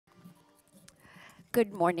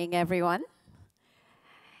Good morning, everyone.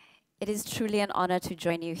 It is truly an honor to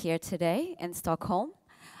join you here today in Stockholm.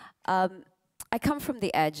 I come from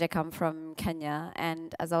the edge, I come from Kenya,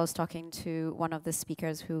 and as I was talking to one of the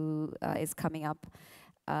speakers who is coming up,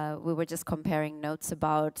 we were just comparing notes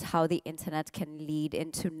about how the internet can lead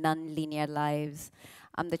into non-linear lives.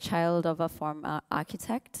 I'm the child of a former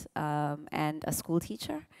architect and a school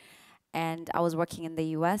teacher, and I was working in the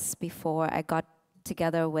US before I got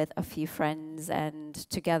together with a few friends, and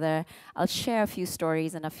together I'll share a few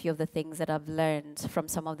stories and a few of the things that I've learned from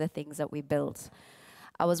some of the things that we built.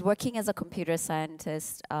 I was working as a computer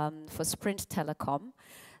scientist for Sprint Telecom.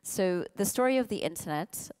 So the story of the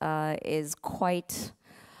internet is quite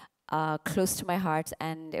close to my heart,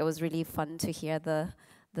 and it was really fun to hear the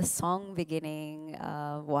song beginning,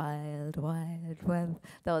 Wild, Wild, Wild.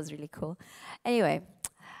 That was really cool. Anyway,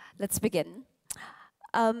 let's begin.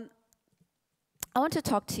 I want to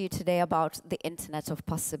talk to you today about the internet of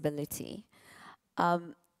possibility.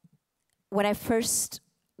 When I first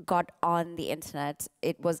got on the internet,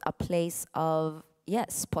 it was a place of,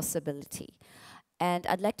 yes, possibility. And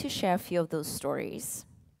I'd like to share a few of those stories.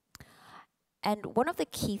 And one of the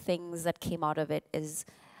key things that came out of it is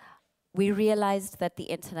we realized that the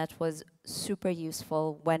internet was super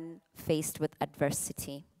useful when faced with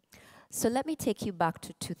adversity. So let me take you back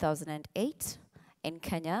to 2008 in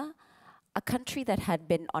Kenya, a country that had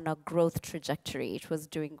been on a growth trajectory. It was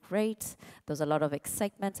doing great. There was a lot of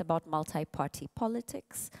excitement about multi-party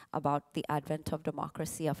politics, about the advent of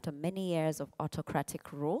democracy after many years of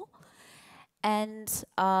autocratic rule. And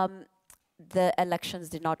the elections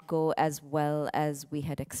did not go as well as we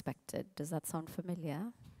had expected. Does that sound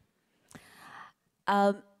familiar?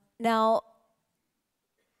 Now,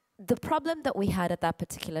 the problem that we had at that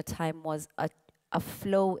particular time was a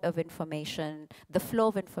flow of information. The flow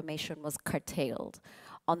of information was curtailed.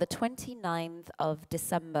 On the 29th of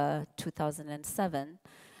December 2007,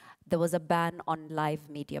 there was a ban on live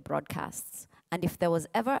media broadcasts. And if there was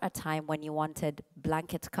ever a time when you wanted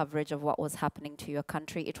blanket coverage of what was happening to your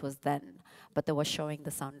country, it was then. But they were showing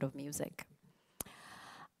The Sound of Music.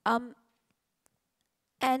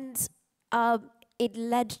 It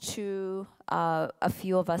led to a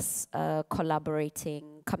few of us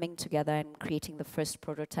collaborating, coming together and creating the first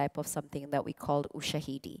prototype of something that we called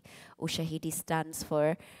Ushahidi. Ushahidi stands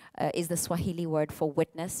for, is the Swahili word for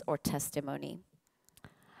witness or testimony.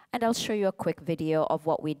 And I'll show you a quick video of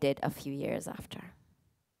what we did a few years after.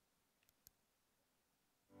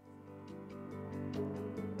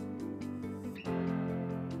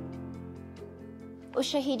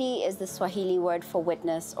 Ushahidi is the Swahili word for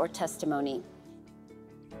witness or testimony.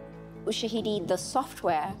 Ushahidi, the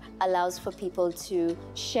software, allows for people to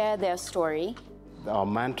share their story. Our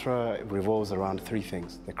mantra revolves around three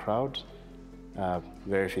things: the crowd,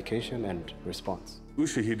 verification, and response.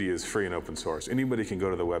 Ushahidi is free and open source. Anybody can go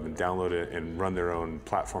to the web and download it and run their own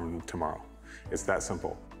platform tomorrow. It's that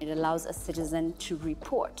simple. It allows a citizen to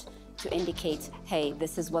report, to indicate, hey,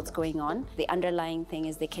 this is what's going on. The underlying thing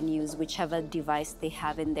is they can use whichever device they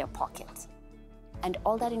have in their pocket. And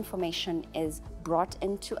all that information is brought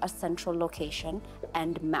into a central location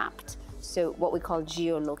and mapped. So what we call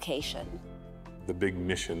geolocation. The big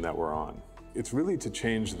mission that we're on, it's really to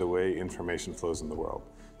change the way information flows in the world,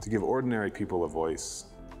 to give ordinary people a voice.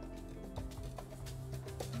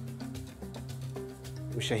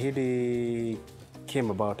 Ushahidi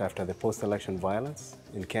came about after the post-election violence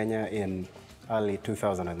in Kenya in early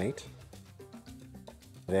 2008.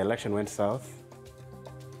 The election went south.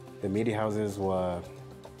 The media houses were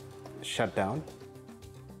shut down.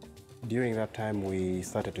 During that time, we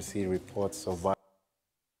started to see reports of violence.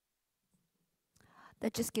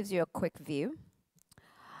 That just gives you a quick view.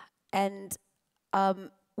 And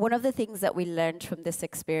one of the things that we learned from this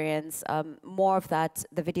experience, more of that,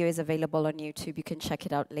 the video is available on YouTube, you can check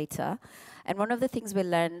it out later. And one of the things we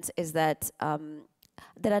learned is that,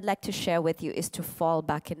 that I'd like to share with you is to fall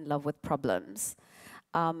back in love with problems.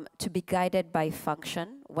 To be guided by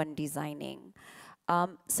function when designing.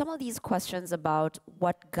 Some of these questions about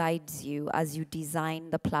what guides you as you design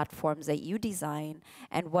the platforms that you design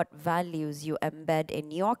and what values you embed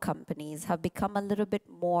in your companies have become a little bit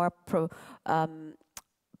more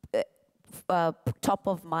top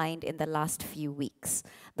of mind in the last few weeks.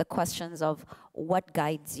 The questions of what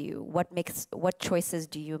guides you, what choices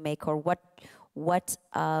do you make, or what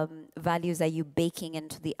values are you baking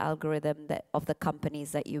into the algorithm of the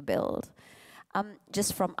companies that you build?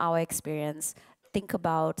 Just from our experience, think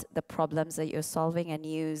about the problems that you're solving and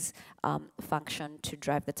use function to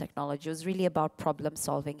drive the technology. It was really about problem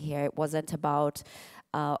solving here. It wasn't about,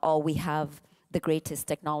 oh, we have the greatest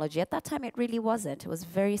technology. At that time, it really wasn't. It was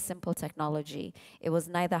very simple technology. It was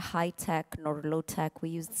neither high-tech nor low-tech. We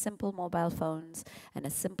used simple mobile phones and a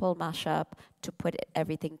simple mashup to put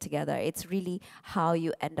everything together. It's really how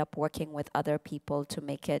you end up working with other people to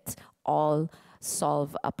make it all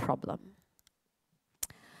solve a problem.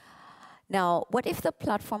 Now, what if the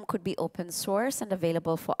platform could be open source and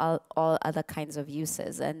available for all other kinds of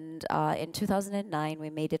uses? And in 2009, we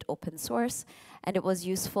made it open source, and it was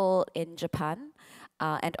useful in Japan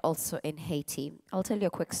and also in Haiti. I'll tell you a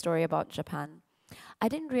quick story about Japan. I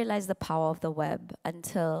didn't realize the power of the web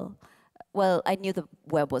until, well, I knew the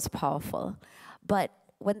web was powerful, but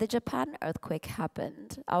when the Japan earthquake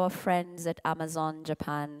happened, our friends at Amazon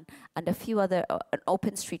Japan and a few other,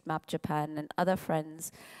 OpenStreetMap Japan and other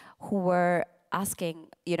friends who were asking,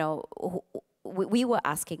 you know, we were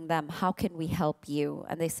asking them, how can we help you?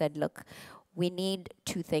 And they said, look, we need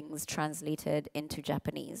two things translated into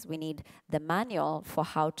Japanese. We need the manual for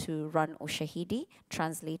how to run Ushahidi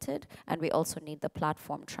translated, and we also need the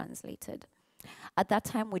platform translated. At that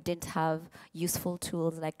time, we didn't have useful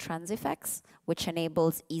tools like Transifex, which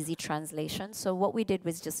enables easy translation. So what we did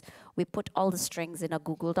was just, we put all the strings in a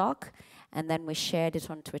Google Doc, and then we shared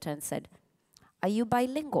it on Twitter and said, are you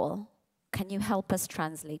bilingual? Can you help us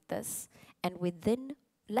translate this? And within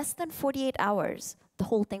less than 48 hours, the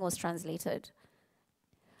whole thing was translated.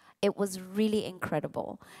 It was really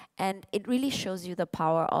incredible. And it really shows you the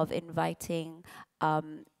power of inviting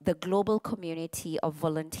the global community of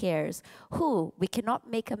volunteers who, we cannot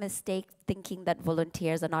make a mistake thinking that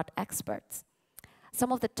volunteers are not experts.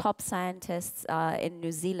 Some of the top scientists in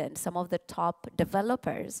New Zealand, some of the top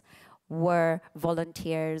developers were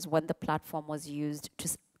volunteers when the platform was used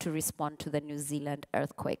to respond to the New Zealand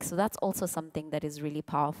earthquake. So that's also something that is really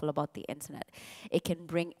powerful about the internet. It can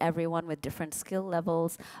bring everyone with different skill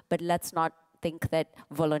levels, but let's not think that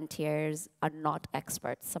volunteers are not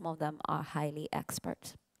experts. Some of them are highly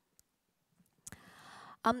expert.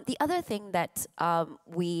 The other thing that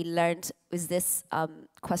we learned is this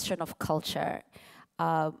question of culture.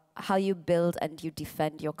 How you build and you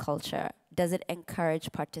defend your culture. Does it encourage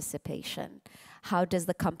participation? How does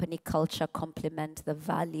the company culture complement the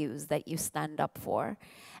values that you stand up for?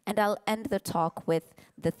 And I'll end the talk with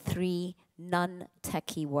the 3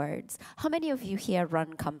 non-techie words. How many of you here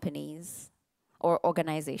run companies or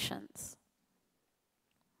organizations?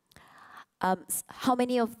 How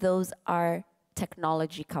many of those are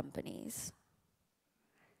technology companies?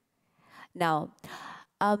 Now,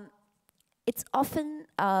 it's often,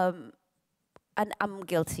 and I'm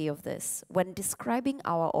guilty of this, when describing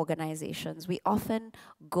our organizations, we often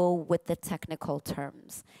go with the technical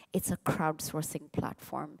terms. It's a crowdsourcing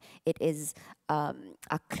platform. It is a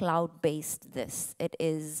cloud-based this. It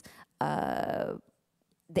is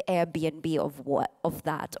the Airbnb of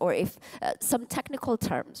that, or if some technical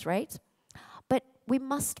terms, right? But we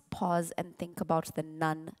must pause and think about the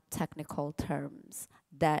non-technical terms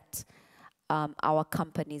that our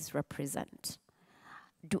companies represent.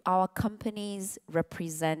 Do our companies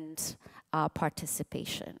represent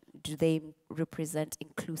participation? Do they represent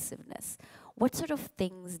inclusiveness? What sort of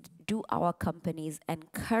things do our companies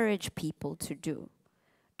encourage people to do?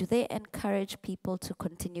 Do they encourage people to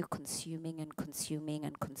continue consuming and consuming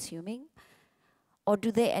and consuming? Or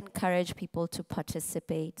do they encourage people to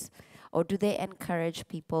participate? Or do they encourage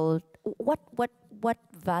people, what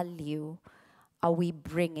value are we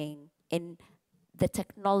bringing in the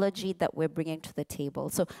technology that we're bringing to the table?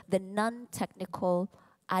 So the non-technical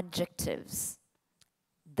adjectives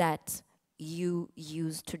that you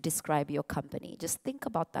use to describe your company. Just think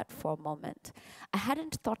about that for a moment. I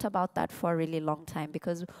hadn't thought about that for a really long time,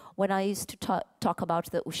 because when I used to talk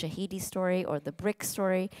about the Ushahidi story or the brick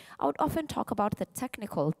story, I would often talk about the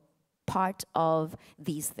technical part of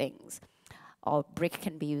these things. Or brick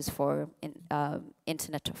can be used for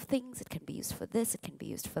Internet of Things, it can be used for this, it can be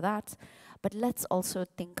used for that. But let's also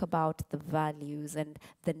think about the values and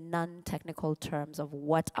the non-technical terms of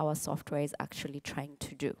what our software is actually trying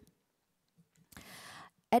to do.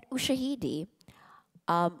 At Ushahidi,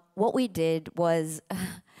 what we did was,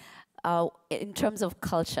 in terms of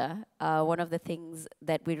culture, one of the things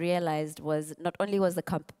that we realized was not only was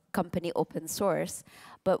the company open source,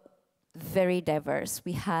 but very diverse.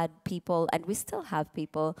 We had people, and we still have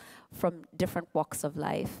people, from different walks of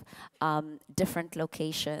life, different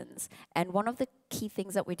locations. And one of the key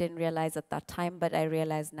things that we didn't realize at that time, but I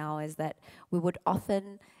realize now, is that we would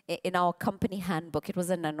often, in our company handbook, it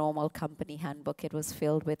wasn't a normal company handbook, it was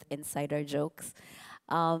filled with insider jokes.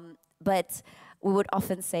 But We would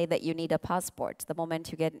often say that you need a passport the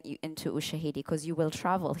moment you get into Ushahidi, because you will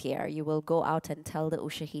travel here. You will go out and tell the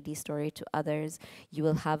Ushahidi story to others. You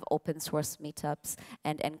will have open source meetups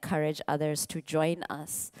and encourage others to join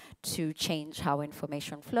us to change how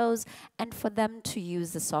information flows and for them to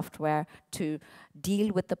use the software to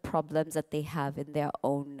deal with the problems that they have in their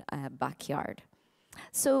own backyard.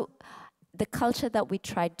 So the culture that we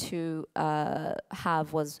tried to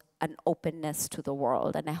have was an openness to the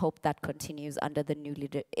world, and I hope that continues under the new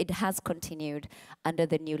leader. It has continued under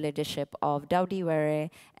the new leadership of Daudi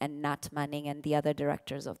Were and Nat Manning and the other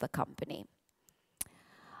directors of the company.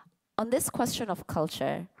 On this question of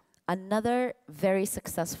culture, another very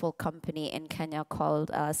successful company in Kenya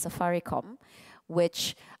called Safaricom,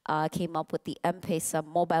 which came up with the M-Pesa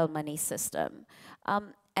mobile money system.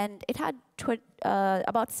 And it had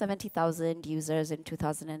about 70,000 users in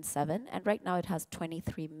 2007, and right now it has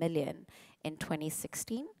 23 million in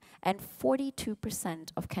 2016, and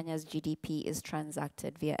 42% of Kenya's GDP is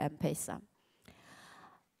transacted via M-Pesa.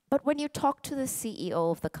 But when you talk to the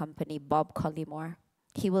CEO of the company, Bob Collymore,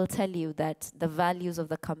 he will tell you that the values of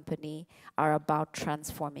the company are about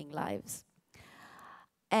transforming lives.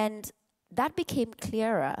 And that became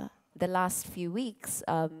clearer the last few weeks,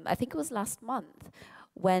 I think it was last month,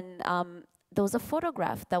 when there was a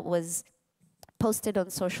photograph that was posted on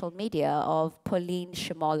social media of Pauline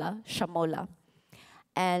Shamola.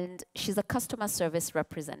 And she's a customer service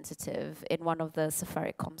representative in one of the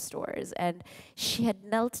Safaricom stores. And she had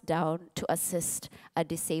knelt down to assist a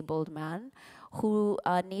disabled man who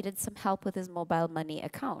needed some help with his mobile money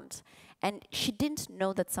account. And she didn't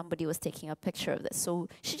know that somebody was taking a picture of this. So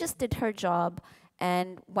she just did her job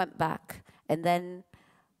and went back. And then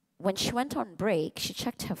when she went on break, she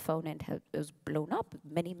checked her phone and it was blown up.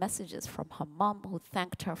 Many messages from her mom who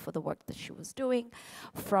thanked her for the work that she was doing,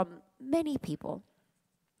 from many people.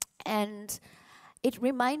 And it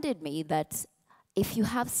reminded me that if you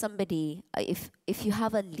have somebody, if you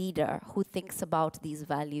have a leader who thinks about these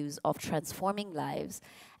values of transforming lives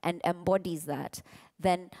and embodies that,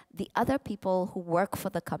 then the other people who work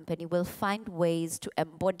for the company will find ways to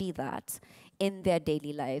embody that in their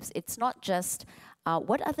daily lives. It's not just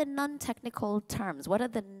what are the non-technical terms? What are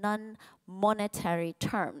the non-monetary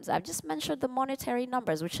terms? I've just mentioned the monetary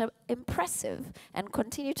numbers, which are impressive and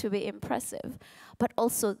continue to be impressive. But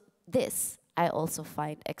also this, I also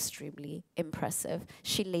find extremely impressive.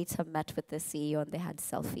 She later met with the CEO and they had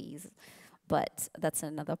selfies, but that's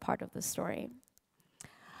another part of the story.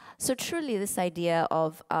 So truly this idea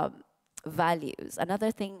of values,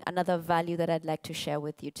 another value that I'd like to share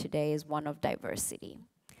with you today is one of diversity.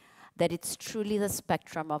 That it's truly the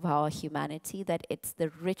spectrum of our humanity, that it's the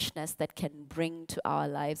richness that can bring to our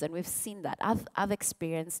lives. And we've seen that. I've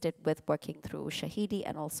experienced it with working through Ushahidi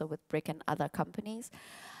and also with Brick and other companies.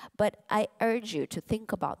 But I urge you to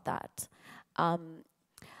think about that.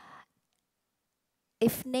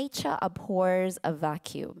 If nature abhors a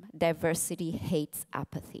vacuum, diversity hates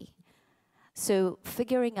apathy. So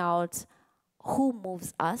figuring out who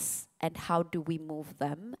moves us and how do we move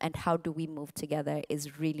them and how do we move together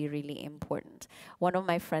is really, really important. One of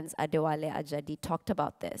my friends, Adewale Ajadi, talked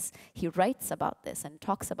about this. He writes about this and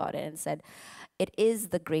talks about it and said, it is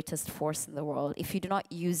the greatest force in the world. If you do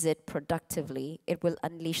not use it productively, it will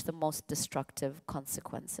unleash the most destructive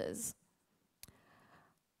consequences.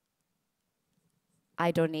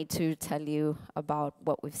 I don't need to tell you about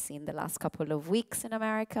what we've seen the last couple of weeks in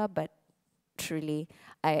America, but truly,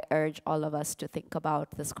 I urge all of us to think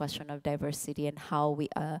about this question of diversity and how we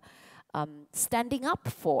are standing up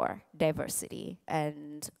for diversity,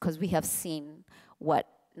 and because we have seen what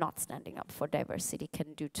not standing up for diversity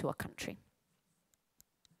can do to a country.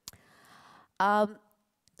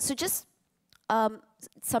 So just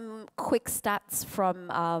some quick stats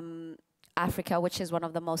from Africa, which is one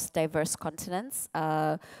of the most diverse continents.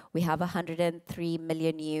 We have 103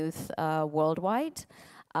 million youth worldwide.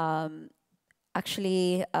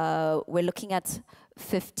 Actually, we're looking at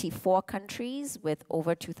 54 countries with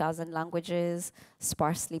over 2,000 languages,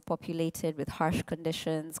 sparsely populated with harsh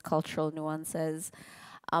conditions, cultural nuances.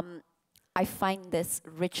 I find this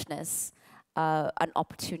richness an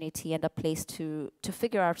opportunity and a place to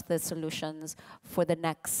figure out the solutions for the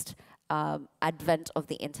next advent of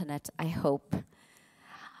the internet, I hope.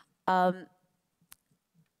 And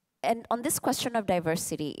on this question of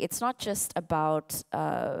diversity, it's not just about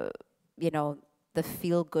you know, the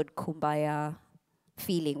feel-good kumbaya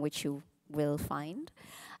feeling, which you will find.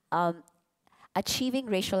 Achieving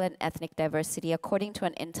racial and ethnic diversity, according to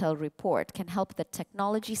an Intel report, can help the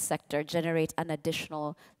technology sector generate an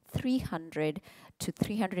additional $300 to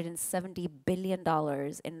 $370 billion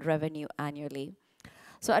in revenue annually.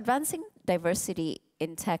 So advancing diversity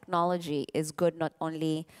in technology is good not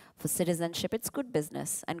only for citizenship, it's good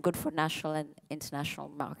business and good for national and international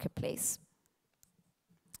marketplace.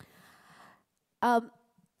 I'll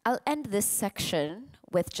end this section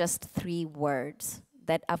with just 3 words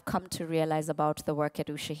that I've come to realize about the work at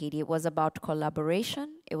Ushahidi. It was about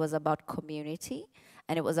collaboration, it was about community,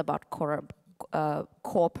 and it was about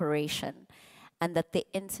cooperation, and that the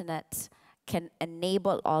internet can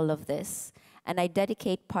enable all of this. And I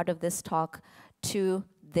dedicate part of this talk to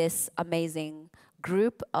this amazing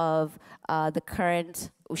group of the current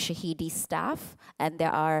Ushahidi staff, and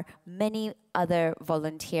there are many other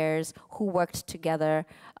volunteers who worked together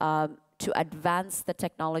to advance the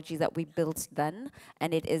technology that we built then,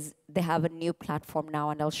 and they have a new platform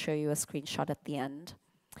now, and I'll show you a screenshot at the end.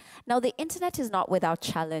 Now, the internet is not without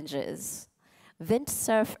challenges. Vint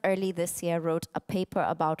Cerf early this year wrote a paper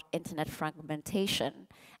about internet fragmentation,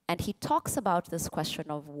 and he talks about this question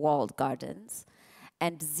of walled gardens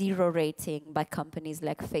and 0 rating by companies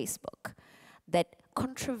like Facebook that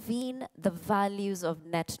contravene the values of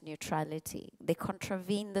net neutrality. They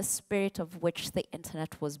contravene the spirit of which the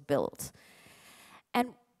internet was built.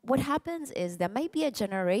 And what happens is there may be a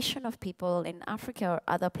generation of people in Africa or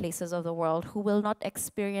other places of the world who will not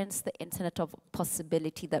experience the internet of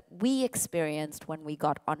possibility that we experienced when we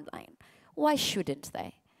got online. Why shouldn't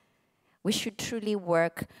they? We should truly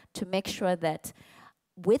work to make sure that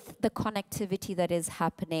with the connectivity that is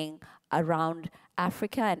happening around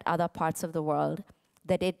Africa and other parts of the world,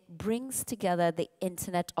 that it brings together the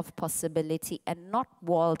internet of possibility and not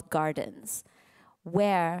walled gardens,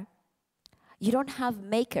 where you don't have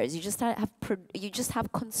makers, you just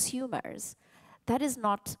have consumers. That is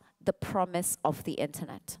not the promise of the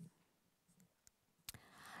internet.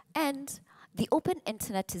 And the open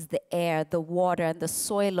internet is the air, the water, and the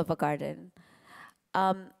soil of a garden.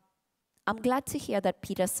 I'm glad to hear that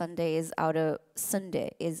Peter Sunday is out of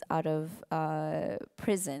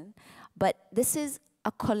prison, but this is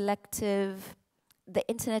a collective. The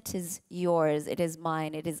internet is yours, it is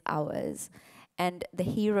mine, it is ours. And the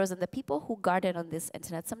heroes and the people who garden on this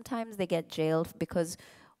internet, sometimes they get jailed because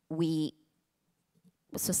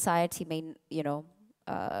society may,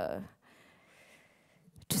 to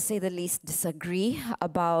say the least, disagree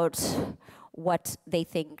about what they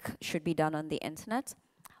think should be done on the internet.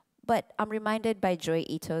 But I'm reminded by Joy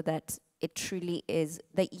Ito that it truly is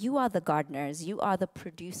that you are the gardeners, you are the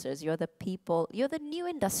producers, you're the people, you're the new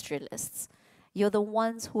industrialists. You're the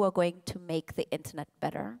ones who are going to make the internet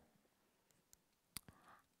better.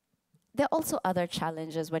 There are also other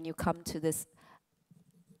challenges when you come to the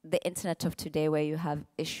internet of today, where you have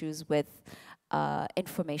issues with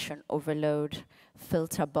information overload,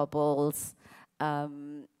 filter bubbles,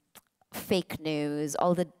 fake news,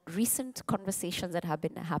 all the recent conversations that have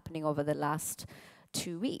been happening over the last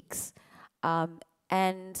 2 weeks.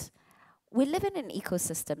 And we live in an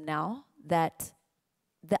ecosystem now that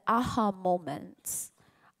the aha moments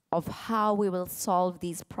of how we will solve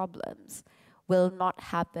these problems will not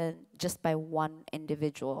happen just by one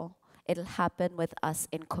individual. It'll happen with us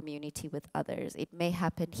in community with others. It may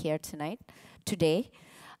happen here today.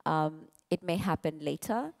 It may happen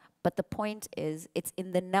later. But the point is, it's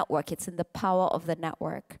in the network, it's in the power of the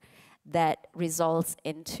network that results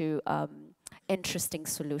into interesting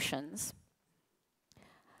solutions.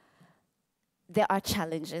 There are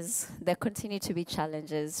challenges. There continue to be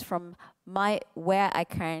challenges. From where I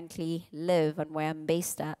currently live and where I'm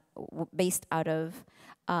based out of,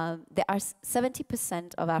 there are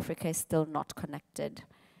 70% of Africa is still not connected.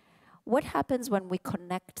 What happens when we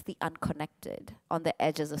connect the unconnected on the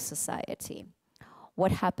edges of society?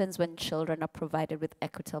 What happens when children are provided with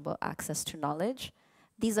equitable access to knowledge?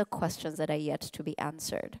 These are questions that are yet to be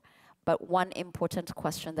answered. But one important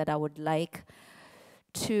question that I would like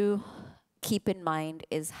to keep in mind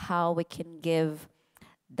is how we can give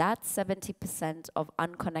that 70% of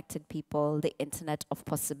unconnected people the internet of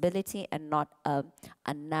possibility and not a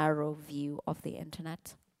narrow view of the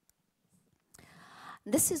internet.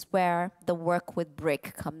 This is where the work with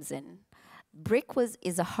BRIC comes in. BRIC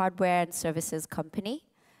is a hardware and services company.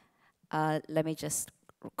 Let me just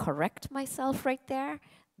correct myself right there.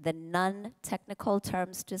 The non-technical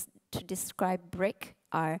terms to describe BRIC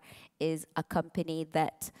is a company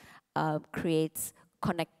that creates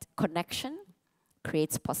connection,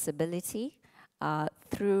 creates possibility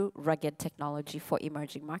through rugged technology for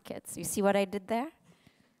emerging markets. You see what I did there?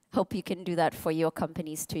 Hope you can do that for your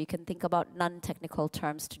companies too. You can think about non-technical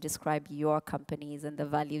terms to describe your companies and the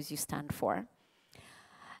values you stand for.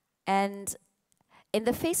 And in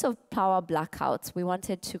the face of power blackouts, we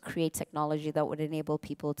wanted to create technology that would enable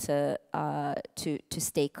people to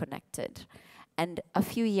stay connected. And a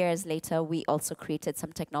few years later, we also created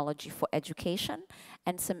some technology for education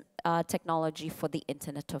and some technology for the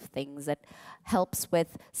Internet of Things that helps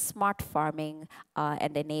with smart farming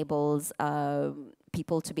and enables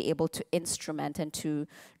people to be able to instrument and to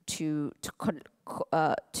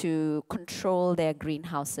control their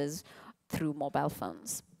greenhouses through mobile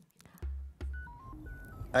phones.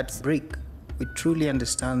 At BRIC, we truly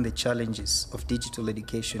understand the challenges of digital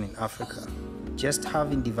education in Africa. Just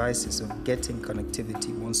having devices or getting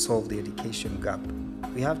connectivity won't solve the education gap.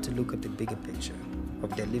 We have to look at the bigger picture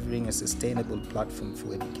of delivering a sustainable platform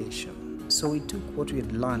for education. So we took what we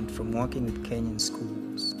had learned from working with Kenyan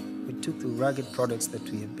schools. We took the rugged products that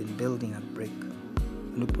we have been building at BRIC,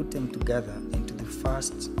 and we put them together into the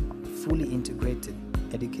first, fully integrated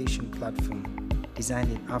education platform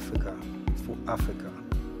designed in Africa for Africa.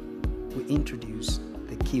 We introduced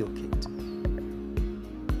the KioKit.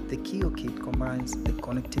 The KioKit combines the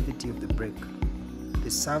connectivity of the BRIC,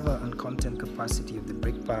 the server and content capacity of the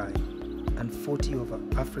BRIC Pi, and 40 of our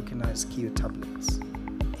Africanized Kio tablets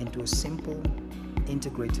into a simple,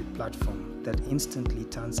 integrated platform that instantly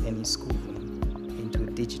turns any schoolroom into a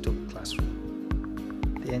digital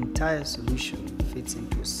classroom. The entire solution fits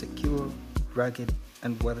into a secure, rugged,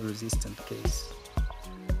 and weather-resistant case.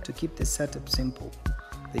 To keep the setup simple,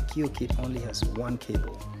 the KioKit only has one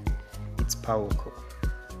cable, its power cord.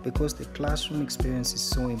 Because the classroom experience is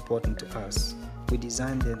so important to us, we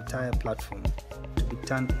designed the entire platform to be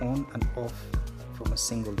turned on and off from a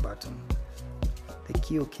single button. The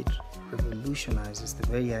KioKit revolutionizes the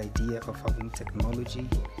very idea of having technology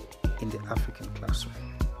in the African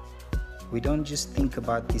classroom. We don't just think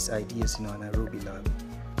about these ideas in our Nairobi lab.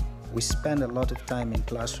 We spend a lot of time in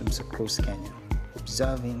classrooms across Kenya,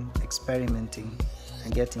 observing, experimenting,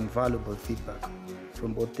 and getting valuable feedback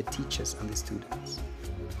from both the teachers and the students.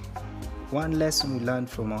 One lesson we learned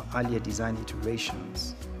from our earlier design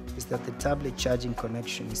iterations is that the tablet charging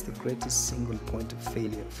connection is the greatest single point of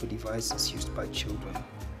failure for devices used by children.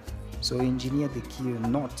 So we engineered the Kio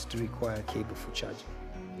not to require a cable for charging.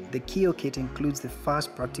 The KioKit includes the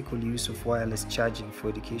first practical use of wireless charging for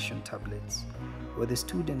education tablets, where the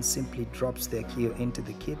student simply drops their Kio into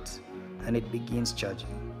the kit and it begins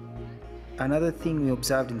charging. Another thing we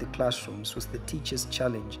observed in the classrooms was the teacher's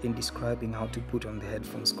challenge in describing how to put on the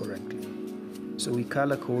headphones correctly. So we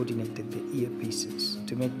color coordinated the earpieces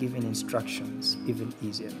to make giving instructions even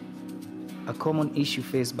easier. A common issue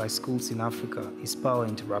faced by schools in Africa is power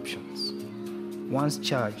interruptions. Once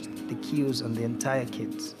charged, the Kios and the entire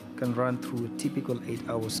kit can run through a typical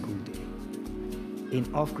 8-hour school day. In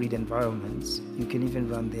off-grid environments, you can even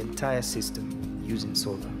run the entire system using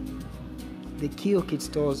solar. The KioKit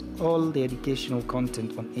stores all the educational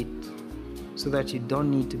content on it, so that you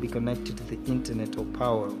don't need to be connected to the internet or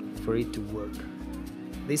power for it to work.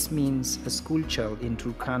 This means a school child in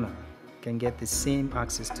Turkana can get the same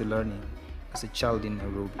access to learning as a child in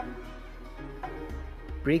Nairobi.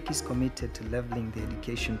 BRIC is committed to leveling the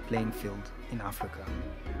education playing field in Africa.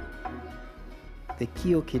 The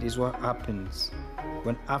KioKit is what happens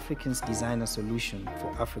when Africans design a solution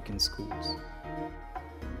for African schools.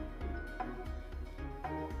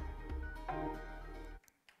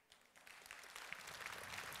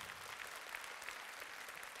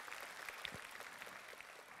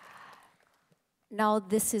 Now,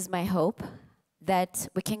 this is my hope, that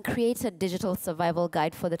we can create a digital survival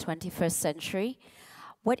guide for the 21st century.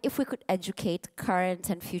 What if we could educate current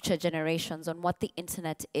and future generations on what the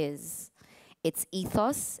internet is, its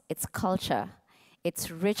ethos, its culture,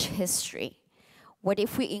 its rich history? What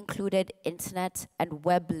if we included internet and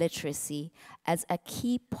web literacy as a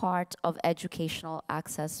key part of educational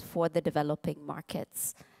access for the developing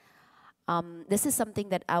markets? This is something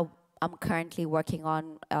that I'm currently working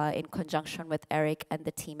on in conjunction with Eric and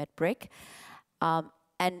the team at BRIC.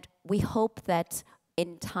 And we hope that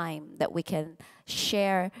in time that we can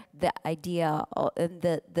share the idea and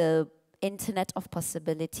the internet of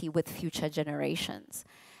possibility with future generations.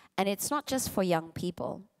 And it's not just for young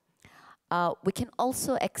people. We can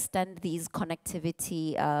also extend these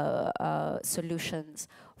connectivity solutions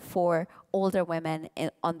for older women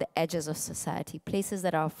on the edges of society, places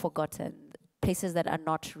that are forgotten, places that are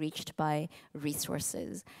not reached by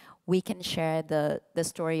resources. We can share the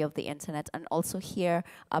story of the internet and also hear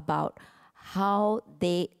about how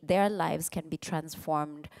their lives can be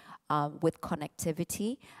transformed with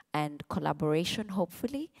connectivity and collaboration,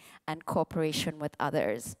 hopefully, and cooperation with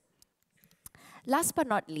others. Last but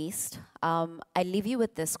not least, I leave you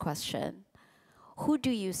with this question. Who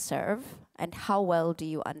do you serve and how well do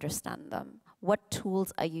you understand them? What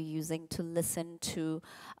tools are you using to listen to,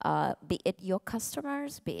 be it your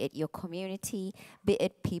customers, be it your community, be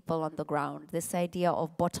it people on the ground? This idea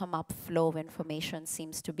of bottom-up flow of information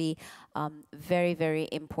seems to be very, very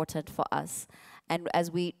important for us. And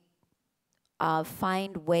as we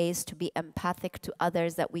find ways to be empathic to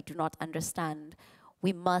others that we do not understand,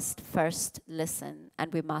 we must first listen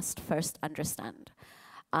and we must first understand.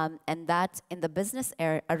 And that in the business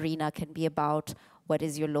arena can be about what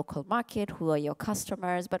is your local market, who are your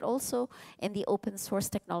customers, but also in the open source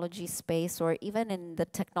technology space or even in the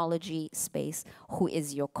technology space, who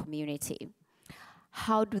is your community?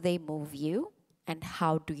 How do they move you and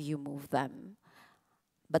how do you move them?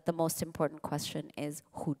 But the most important question is,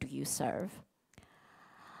 who do you serve?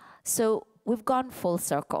 So we've gone full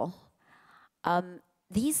circle.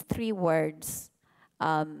 These three words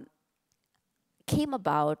came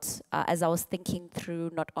about as I was thinking through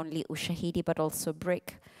not only Ushahidi, but also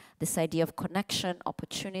BRIC, this idea of connection,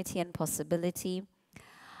 opportunity, and possibility.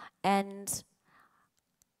 And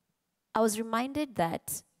I was reminded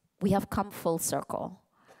that we have come full circle.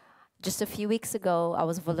 Just a few weeks ago, I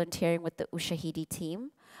was volunteering with the Ushahidi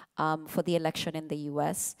team for the election in the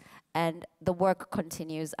US, and the work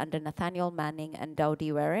continues under Nathaniel Manning and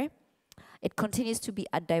Daudi Were. It continues to be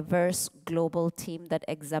a diverse global team that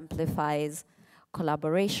exemplifies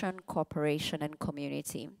collaboration, cooperation, and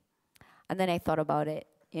community. And then I thought about it.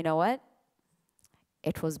 You know what?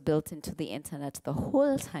 It was built into the internet the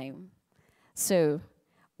whole time. So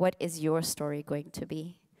what is your story going to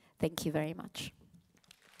be? Thank you very much.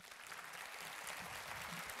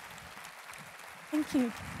 Thank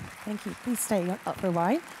you. Thank you. Please stay up for a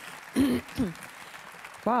while.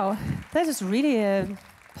 Wow, that is really a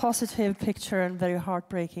positive picture and very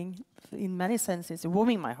heartbreaking in many senses,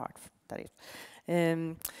 warming my heart, that is.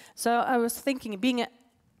 So I was thinking,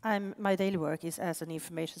 my daily work is as an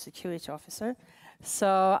information security officer.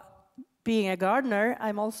 So being a gardener,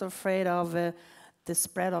 I'm also afraid of the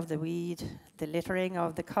spread of the weed, the littering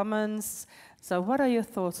of the commons. So what are your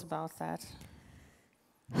thoughts about that?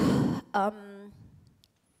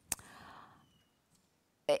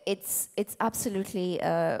 It's absolutely,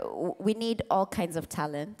 we need all kinds of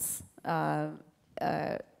talents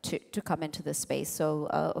to come into this space. So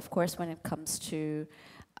of course, when it comes to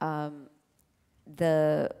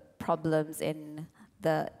the problems in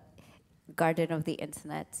the garden of the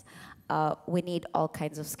internet, we need all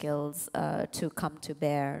kinds of skills to come to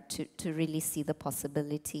bear, to really see the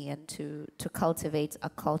possibility and to cultivate a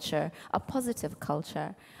culture, a positive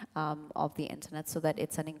culture of the internet, so that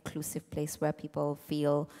it's an inclusive place where people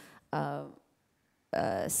feel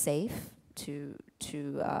safe to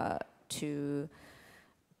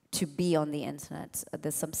be on the internet.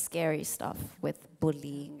 There's some scary stuff with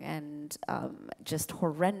bullying and just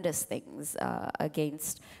horrendous things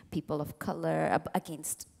against people of color,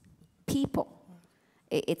 against people.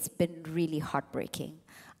 It's been really heartbreaking,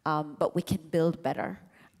 but we can build better.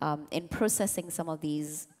 In processing some of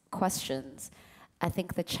these questions, I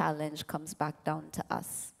think the challenge comes back down to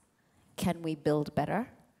us. Can we build better?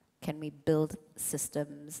 Can we build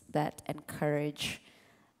systems that encourage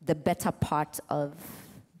the better part of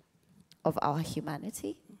our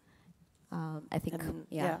humanity? I think,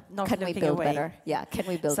 not can we build better? Yeah, can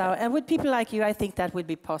we build better? And with people like you, I think that would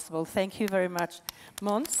be possible. Thank you very much.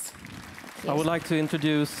 Måns? I would like to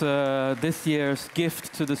introduce this year's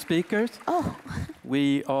gift to the speakers. Oh.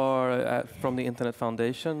 We are, from the Internet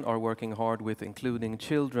Foundation, are working hard with including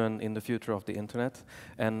children in the future of the Internet.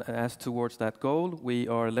 And as towards that goal, we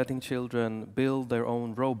are letting children build their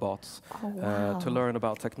own robots to learn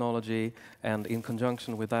about technology. And in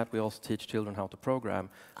conjunction with that, we also teach children how to program.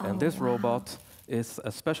 And this robot is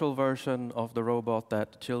a special version of the robot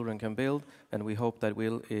that children can build, and we hope that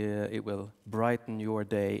it will brighten your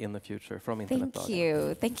day in the future from Internet. Thank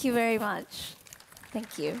you. Thank you very much.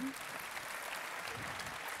 Thank you.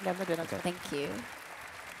 Thank you.